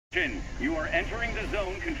You are entering the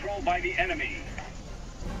zone controlled by the enemy.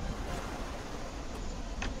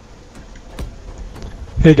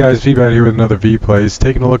 Hey guys, V-Bat here with another V-Plays,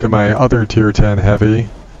 taking a look at my other Tier 10 Heavy,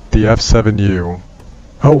 the F7U.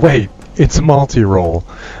 Oh wait, it's a multi-role.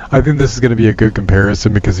 I think this is going to be a good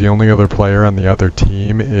comparison because the only other player on the other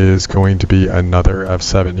team is going to be another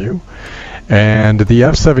F7U. And the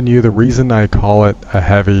F7U, the reason I call it a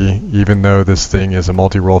Heavy, even though this thing is a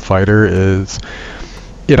multi-role fighter, is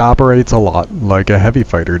it operates a lot like a heavy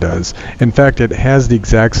fighter does. In fact, it has the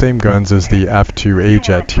exact same guns as the F2H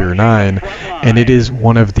at Tier 9, and it is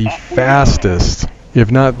one of the fastest, if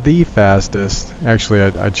not the fastest, actually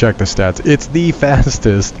I checked the stats, it's the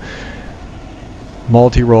fastest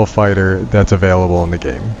multi-role fighter that's available in the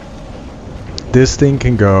game. This thing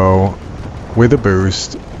can go, with a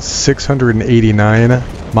boost,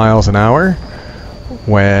 689 miles an hour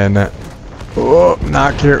when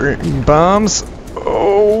not carrying bombs.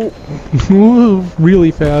 Oh,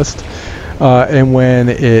 really fast. And when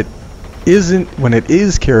it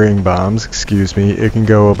is carrying bombs, excuse me, it can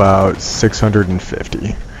go about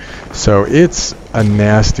 650. So it's a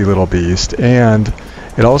nasty little beast, and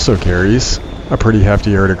it also carries a pretty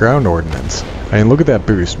hefty air-to-ground ordnance. I mean, look at that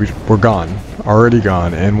boost. We're gone, already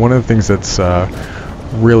gone. And one of the things that's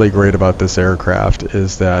really great about this aircraft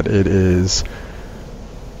is that it is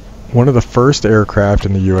one of the first aircraft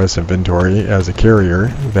in the U.S. inventory as a carrier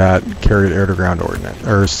that carried air-to-ground ordnance,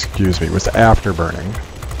 or excuse me, was afterburning.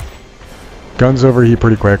 Guns overheat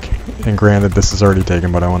pretty quick, and granted this is already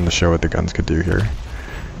taken, but I wanted to show what the guns could do here.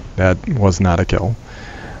 That was not a kill.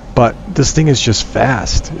 But this thing is just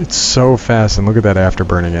fast. It's so fast, and look at that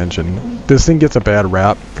afterburning engine. This thing gets a bad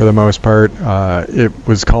rap for the most part. It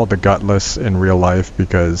was called the Gutless in real life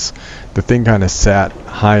because the thing kind of sat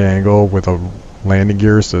high angle with a landing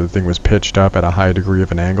gear, so the thing was pitched up at a high degree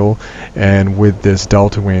of an angle, and with this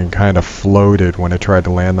delta wing kind of floated when it tried to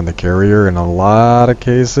land on the carrier. In a lot of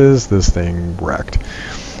cases this thing wrecked.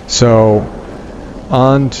 So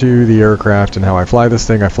on to the aircraft and how I fly this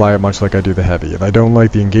thing. I fly it much like I do the Heavy. If I don't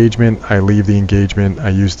like the engagement, I leave the engagement. I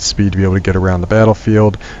use the speed to be able to get around the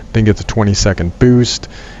battlefield. Thing gets a 20-second boost.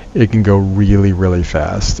 It can go really, really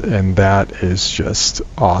fast, and that is just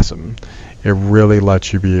awesome. It really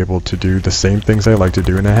lets you be able to do the same things I like to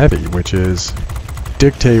do in a Heavy, which is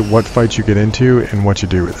dictate what fights you get into and what you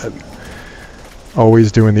do with it.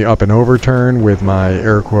 Always doing the up and over turn with my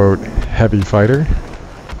air quote heavy fighter.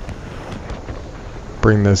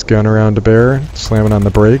 Bring this gun around to bear, slam it on the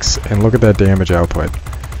brakes, and look at that damage output.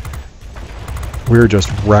 We're just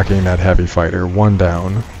wrecking that heavy fighter. One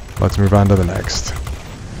down. Let's move on to the next.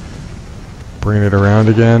 Bring it around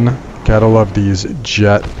again. Gotta love these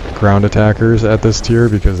jet ground attackers at this tier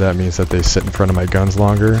because that means that they sit in front of my guns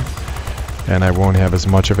longer and I won't have as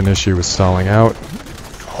much of an issue with stalling out,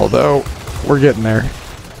 although we're getting there.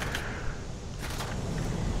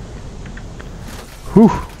 Whew.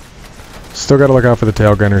 Still gotta look out for the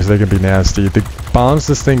tail gunners. They can be nasty. The bombs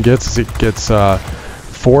this thing gets is it gets 4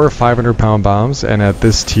 500-pound bombs, and at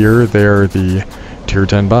this tier they're the tier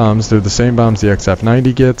 10 bombs. They're the same bombs the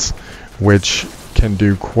XF90 gets, which can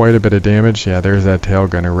do quite a bit of damage. Yeah, there's that tail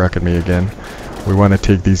gunner wrecking me again. We want to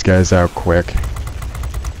take these guys out quick.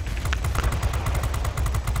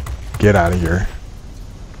 Get out of here.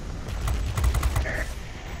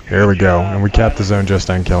 There we go, and we capped the zone just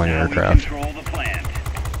on killing aircraft.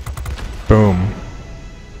 Boom.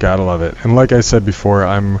 Gotta love it. And like I said before,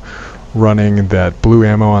 I'm running that blue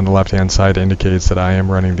ammo on the left hand side. Indicates that I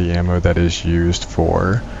am running the ammo that is used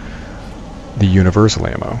for the universal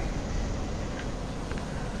ammo.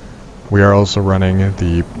 We are also running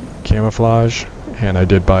the camouflage, and I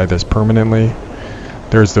did buy this permanently.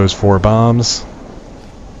 There's those 4 bombs.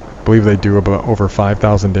 I believe they do about over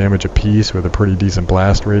 5,000 damage a piece with a pretty decent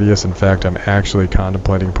blast radius. In fact, I'm actually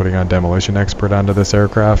contemplating putting on Demolition Expert onto this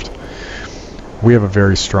aircraft. We have a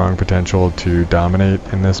very strong potential to dominate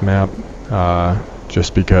in this map,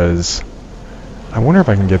 just because I wonder if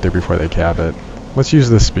I can get there before they cap it. Let's use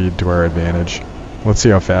the speed to our advantage. Let's see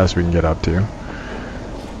how fast we can get up to.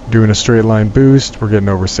 Doing a straight line boost, we're getting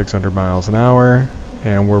over 600 miles an hour,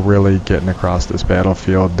 and we're really getting across this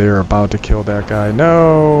battlefield. They're about to kill that guy.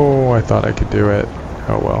 No, I thought I could do it.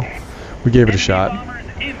 Oh well, we gave it a shot.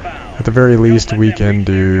 At the very least, we can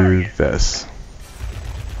do this.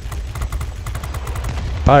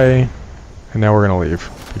 Bye. And now we're gonna leave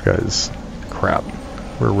because crap,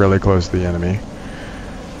 we're really close to the enemy.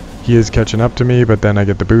 He is catching up to me, but then I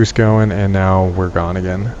get the boost going, and now we're gone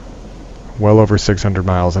again. Well over 600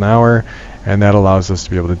 miles an hour, and that allows us to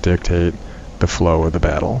be able to dictate the flow of the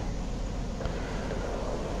battle.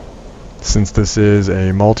 Since this is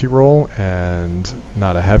a multi-role and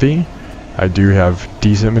not a heavy, I do have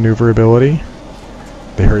decent maneuverability.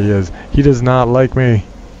 There he is. He does not like me.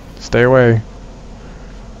 Stay away.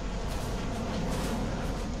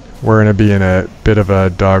 We're going to be in a bit of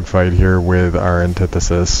a dogfight here with our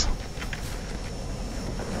antithesis.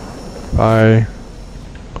 Bye.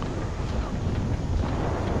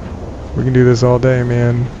 We can do this all day,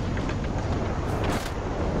 man.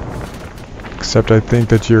 Except I think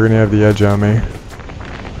that you're going to have the edge on me.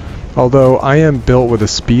 Although I am built with a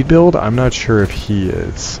speed build, I'm not sure if he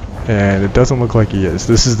is. And it doesn't look like he is.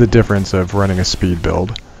 This is the difference of running a speed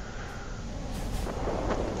build.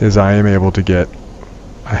 Is I am able to get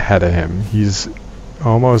ahead of him. He's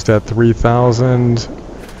almost at 3,000.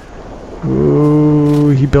 Ooh,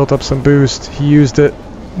 he built up some boost. He used it.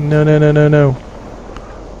 No, no, no, no, no.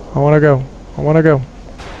 I want to go. I want to go.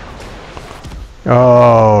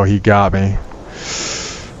 Oh, he got me.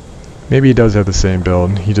 Maybe he does have the same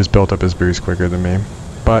build. He just built up his boost quicker than me.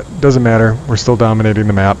 But doesn't matter. We're still dominating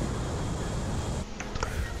the map.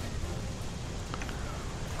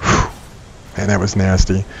 Man, that was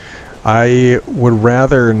nasty. I would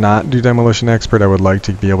rather not do Demolition Expert. I would like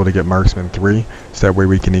to be able to get Marksman 3, so that way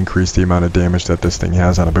we can increase the amount of damage that this thing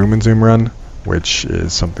has on a boom and zoom run, which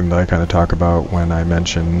is something that I kind of talk about when I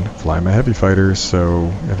mention Fly My Heavy Fighters.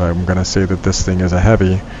 So if I'm going to say that this thing is a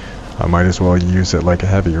heavy, I might as well use it like a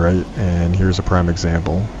heavy, right? And here's a prime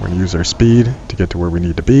example. We're going to use our speed to get to where we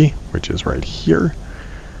need to be, which is right here.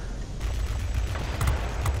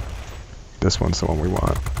 This one's the one we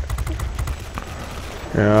want.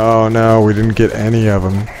 Oh no, we didn't get any of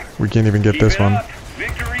them. We can't even get this one.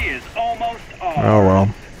 Victory is almost ours. Oh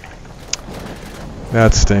well.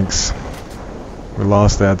 That stinks. We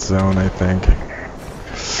lost that zone, I think. Hang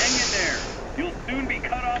in there. You'll soon be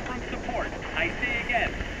cut off from support. I say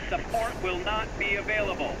again, support will not be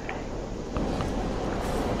available.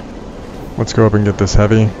 Let's go up and get this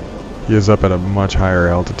heavy. He is up at a much higher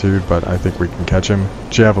altitude, but I think we can catch him.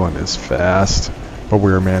 Javelin is fast, but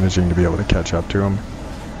we are managing to be able to catch up to him.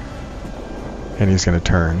 And he's going to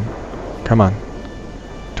turn. Come on.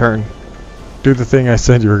 Turn. Do the thing I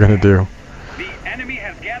said you were going to do. The enemy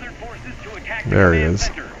has gathered forces to attack the There he command is.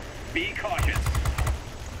 center. Be cautious.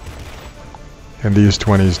 And these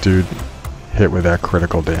 20s do hit with that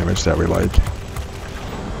critical damage that we like.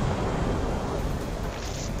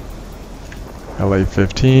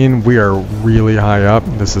 LA-15, we are really high up.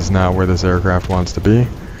 This is not where this aircraft wants to be.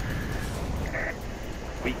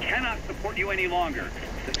 We cannot support you any longer.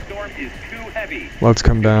 The storm is too heavy. Let's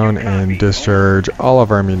come down and discharge all of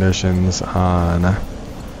our munitions on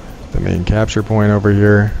the main capture point over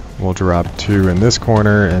here. We'll drop 2 in this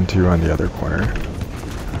corner and 2 on the other corner.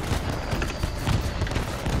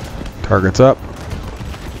 Target's up.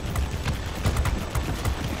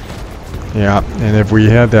 Yeah, and if we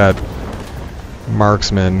had that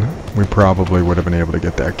marksman, we probably would have been able to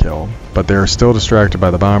get that kill. But they're still distracted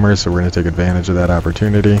by the bombers, so we're going to take advantage of that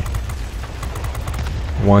opportunity.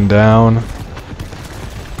 One down.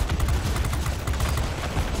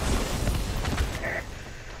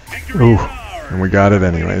 Ooh, and we got it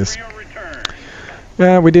anyways.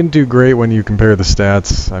 Yeah, we didn't do great when you compare the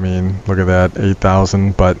stats. I mean, look at that,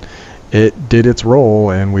 8,000, but it did its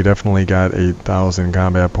role, and we definitely got 8,000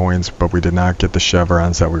 combat points, but we did not get the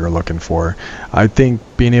chevrons that we were looking for. I think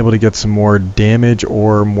being able to get some more damage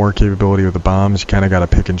or more capability with the bombs, you kind of got to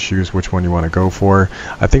pick and choose which one you want to go for.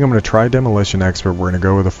 I think I'm going to try Demolition Expert. We're going to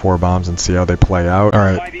go with the 4 bombs and see how they play out.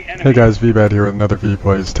 Alright, hey guys, VBAT here with another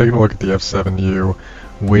V-Plays. Taking a look at the F7U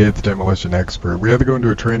with Demolition Expert. We had to go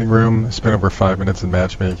into a training room, spend over 5 minutes in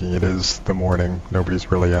matchmaking. It is the morning,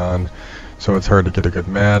 nobody's really on, so it's hard to get a good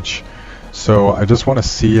match. So I just want to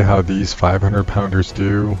see how these 500 pounders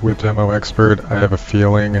do with Demo Expert. I have a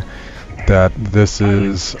feeling that this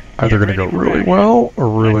is either going to go really well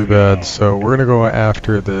or really bad. So we're going to go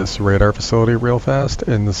after this radar facility real fast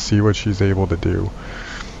and see what she's able to do.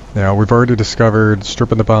 Now we've already discovered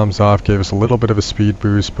stripping the bombs off gave us a little bit of a speed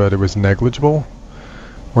boost, but it was negligible.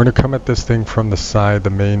 We're going to come at this thing from the side, the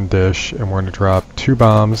main dish, and we're going to drop 2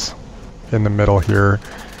 bombs in the middle here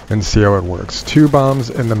and see how it works. 2 bombs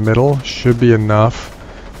in the middle should be enough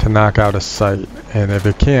to knock out a site, and if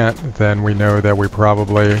it can't, then we know that we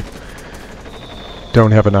probably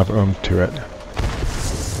don't have enough oomph to it.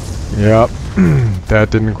 Yep, that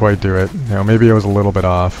didn't quite do it. Now maybe it was a little bit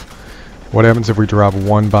off. What happens if we drop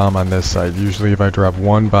 1 bomb on this site? Usually if I drop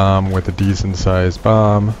 1 bomb with a decent sized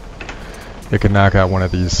bomb, it can knock out one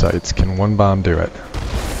of these sites. Can 1 bomb do it?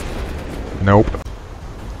 Nope.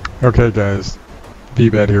 Okay guys,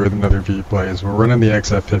 VBed here with another V-Plays. We're running the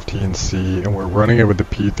XF-15C and we're running it with the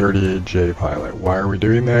P-38J pilot. Why are we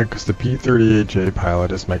doing that? Because the P-38J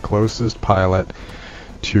pilot is my closest pilot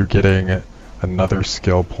to getting another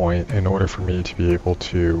skill point in order for me to be able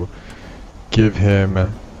to give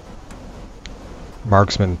him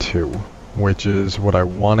Marksman 2, which is what I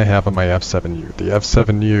want to have on my F7U. The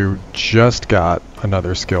F7U just got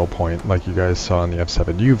another skill point like you guys saw in the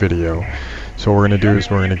F7U video. So what we're going to do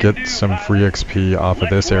is we're going to get some free XP off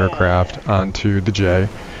of this aircraft onto the J,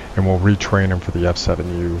 and we'll retrain him for the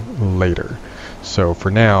F7U later. So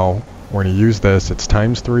for now, we're going to use this. It's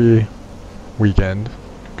 ×3 weekend,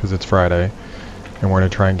 because it's Friday, and we're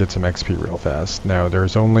going to try and get some XP real fast. Now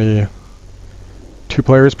there's only 2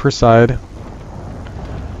 players per side,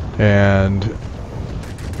 and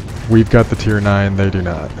we've got the tier 9, they do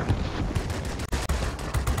not.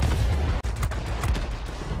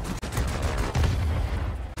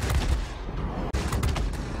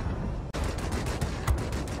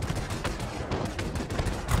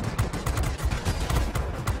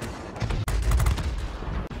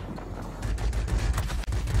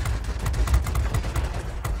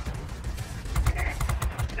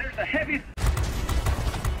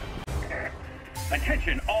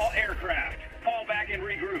 Attention, all aircraft. Fall back and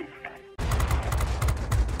regroup.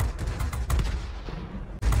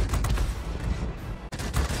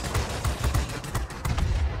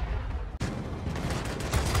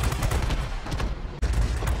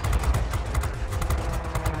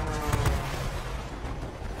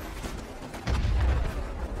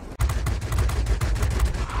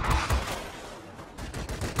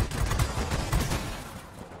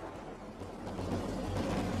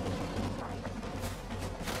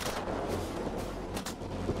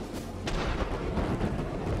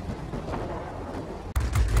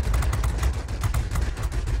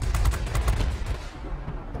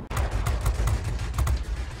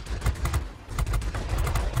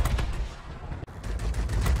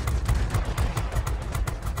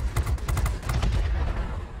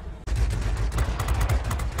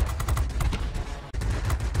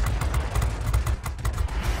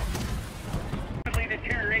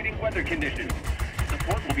 Deteriorating weather conditions.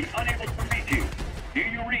 Support will be unable to reach you. Do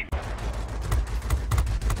you read?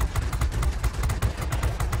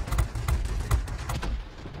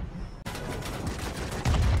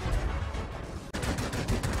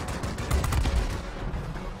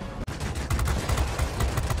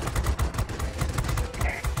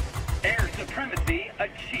 Air supremacy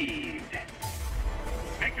achieved.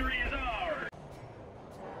 Victory is ours.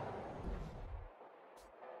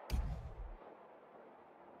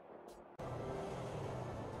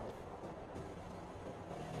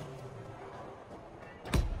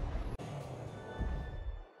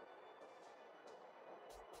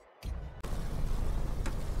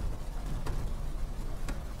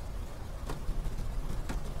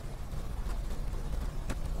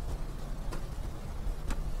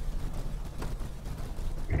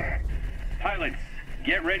 Pilots,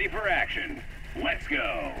 get ready for action. Let's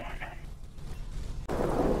go.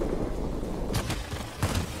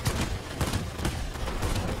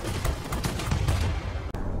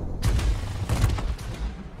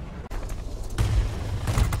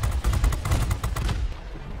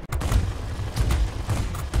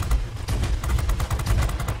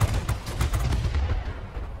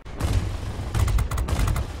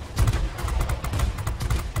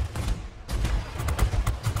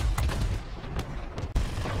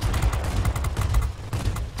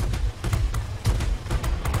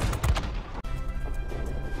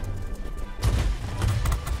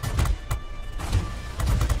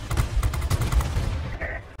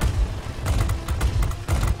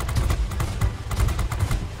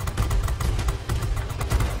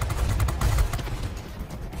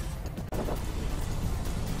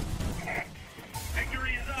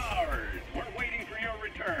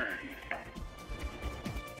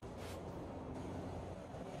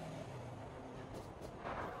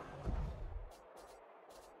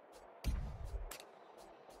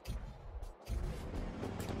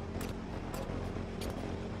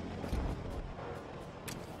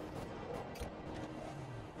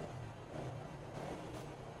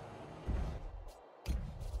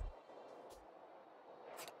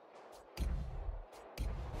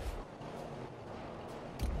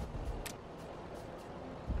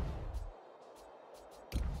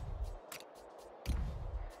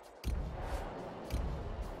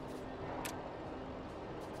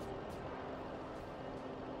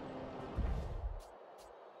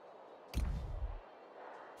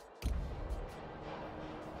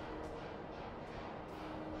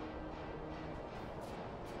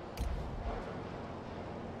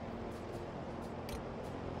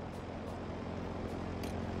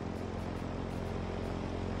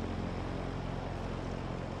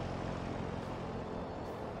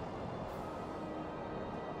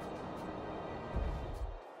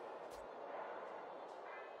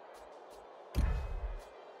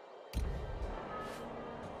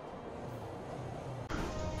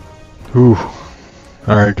 Ooh.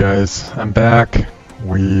 Alright guys, I'm back.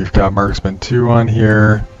 We've got Marksman 2 on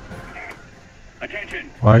here.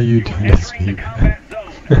 Attention. Why are you You are doing this? entering the combat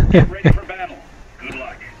zone. Get ready for battle. Good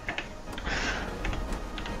luck.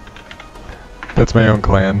 That's my own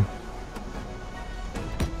clan.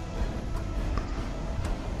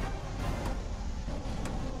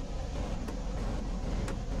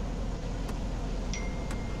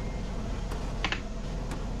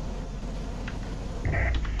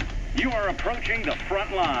 You are approaching the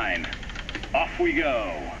front line. Off we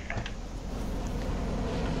go.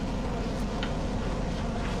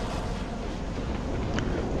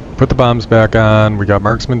 Put the bombs back on. We got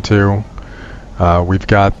Marksman 2. We've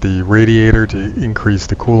got the radiator to increase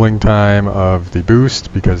the cooling time of the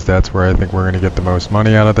boost, because that's where I think we're going to get the most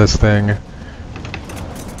money out of this thing.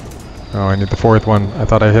 Oh, I need the fourth one. I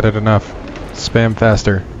thought I hit it enough. Spam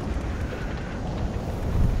faster.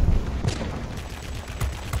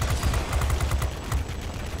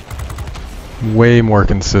 Way more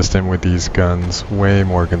consistent with these guns. Way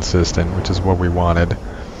more consistent, which is what we wanted.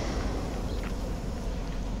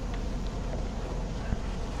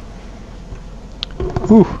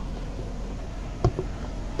 Whew.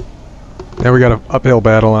 Now we got an uphill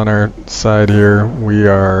battle on our side here. We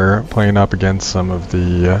are playing up against some of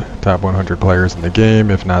the top 100 players in the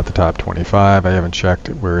game, if not the top 25. I haven't checked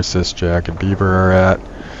where Assist Jack and Beaver are at,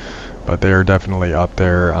 but they are definitely up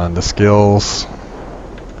there on the skills.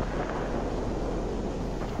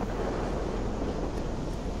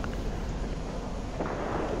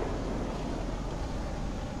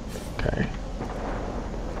 Okay.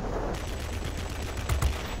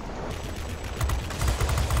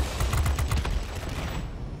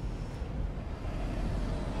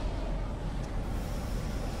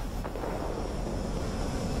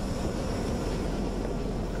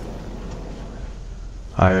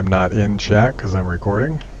 I am not in chat because I'm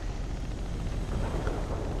recording.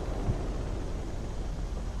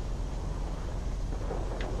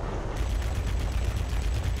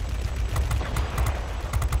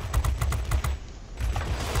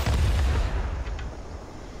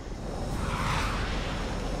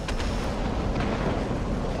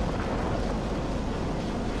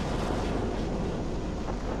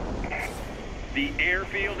 The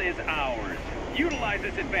airfield is ours. Utilize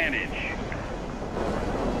this advantage.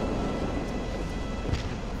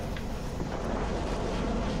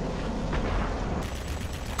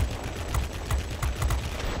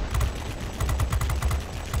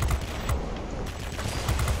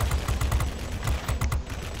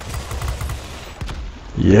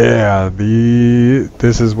 Yeah,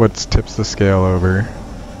 this is what tips the scale over.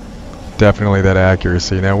 Definitely that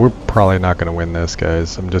accuracy. Now, we're probably not going to win this,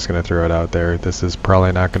 guys. I'm just going to throw it out there. This is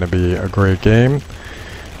probably not going to be a great game,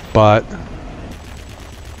 but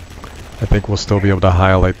I think we'll still be able to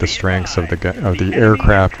highlight the strengths of the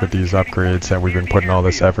aircraft with these upgrades that we've been putting all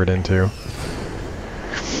this effort into.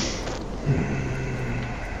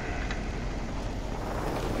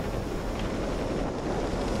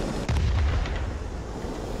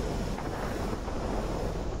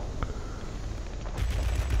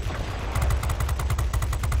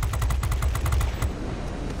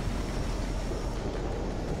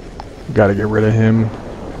 Got to get rid of him.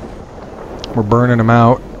 We're burning him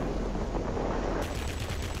out.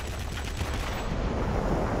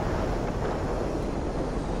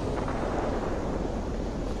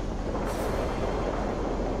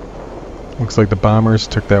 Looks like the bombers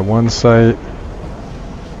took that one site.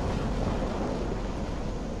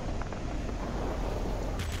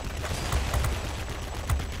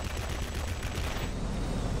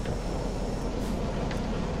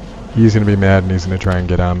 He's gonna be mad and he's gonna try and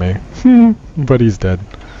get on me. But he's dead.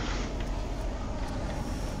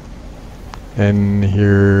 And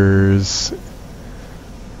here's...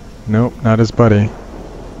 Nope, not his buddy.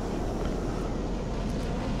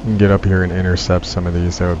 We can get up here and intercept some of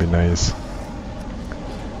these, that would be nice.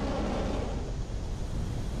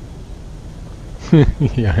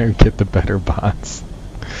 Yeah, I get the better bots.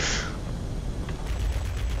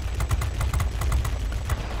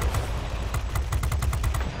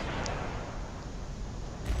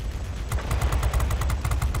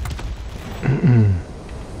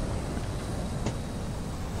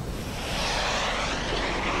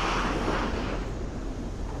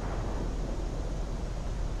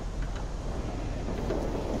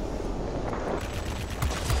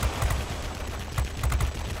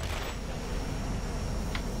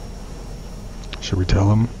 Should we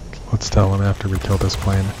tell him? Let's tell him after we kill this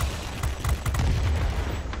plane.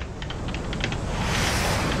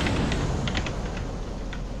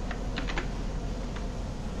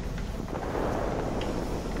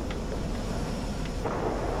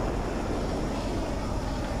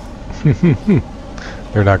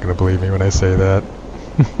 They're not going to believe me when I say that.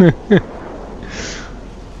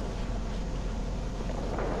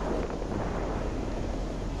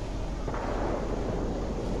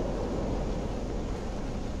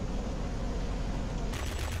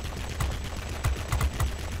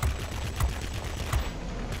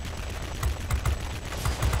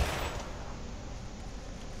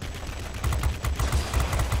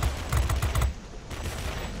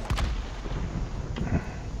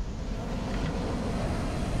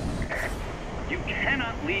 You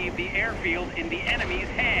cannot leave the airfield in the enemy's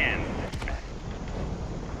hands.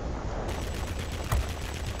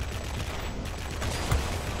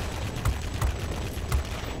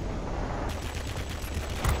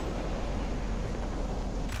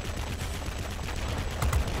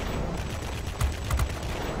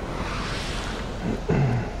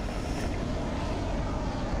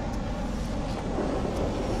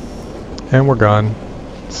 And we're gone.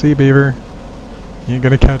 See, Beaver? You ain't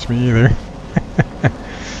gonna catch me either.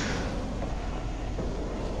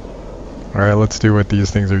 Alright, let's do what these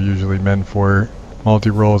things are usually meant for.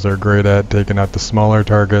 Multi-rolls are great at taking out the smaller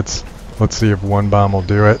targets. Let's see if one bomb will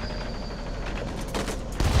do it.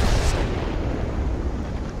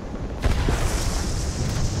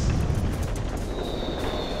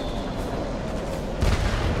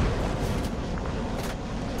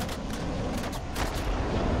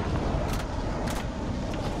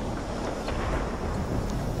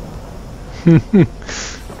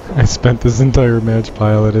 I spent this entire match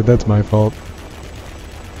piloted, that's my fault.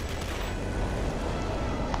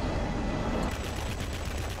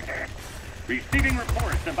 Receiving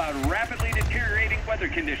reports about rapidly deteriorating weather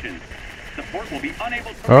conditions. Support will be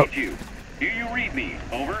unable to reach you. Do you read me?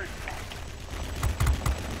 Over.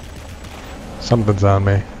 Something's on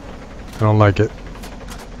me. I don't like it.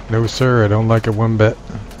 No sir, I don't like it one bit.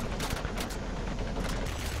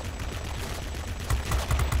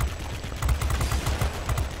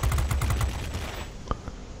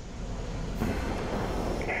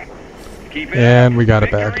 And we got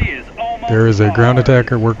it back. There is a ground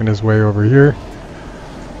attacker working his way over here.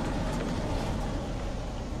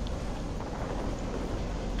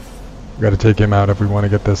 We gotta take him out if we want to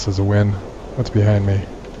get this as a win. What's behind me?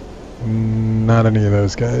 Not any of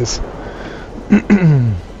those guys.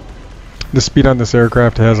 The speed on this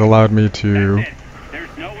aircraft has allowed me to...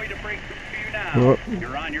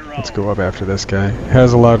 Let's go up after this guy.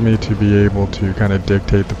 Has allowed me to be able to kind of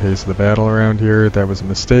dictate the pace of the battle around here. That was a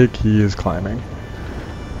mistake. He is climbing.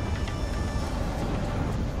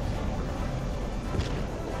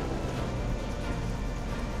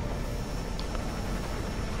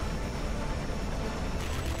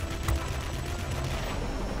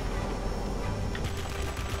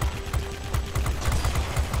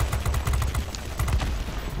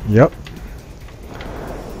 Yep.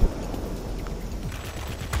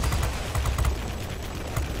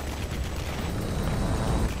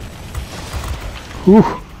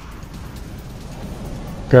 Whew.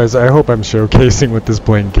 Guys, I hope I'm showcasing what this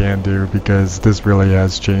plane can do, because this really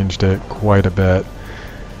has changed it quite a bit.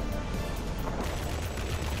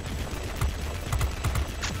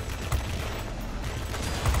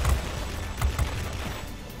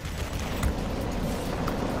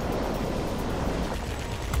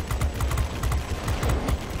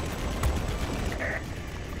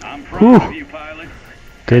 I'm proud of you, pilot.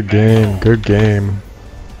 Good game, good game.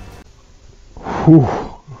 Whew.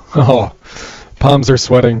 Oh, palms are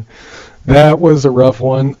sweating. That was a rough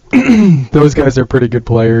one. Those guys are pretty good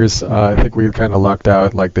players. I think we kind of lucked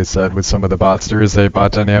out, like they said, with some of the bots. There is a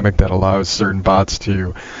bot dynamic that allows certain bots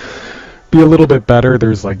to be a little bit better.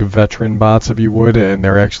 There's like veteran bots, if you would, and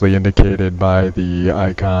they're actually indicated by the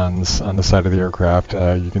icons on the side of the aircraft.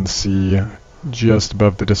 You can see just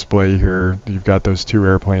above the display here, you've got those two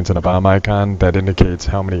airplanes and a bomb icon that indicates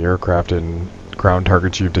how many aircraft and ground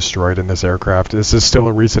targets you've destroyed in this aircraft. This is still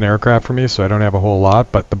a recent aircraft for me, so I don't have a whole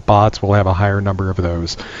lot, but the bots will have a higher number of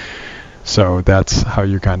those. So that's how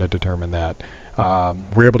you kind of determine that.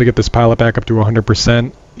 We're able to get this pilot back up to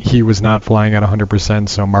 100%. He was not flying at 100%,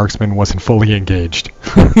 so marksman wasn't fully engaged.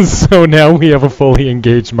 So now we have a fully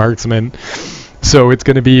engaged marksman. So it's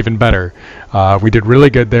going to be even better. We did really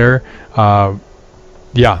good there.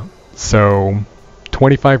 Yeah, so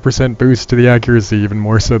 25% boost to the accuracy, even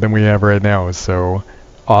more so than we have right now. So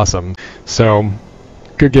awesome. So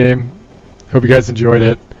good game. Hope you guys enjoyed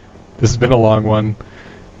it. This has been a long one.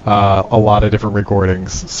 A lot of different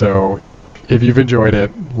recordings. So if you've enjoyed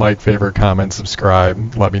it, like, favorite, comment,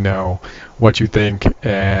 subscribe. Let me know what you think,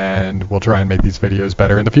 and we'll try and make these videos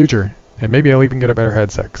better in the future. And maybe I'll even get a better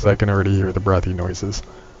headset, because I can already hear the breathy noises.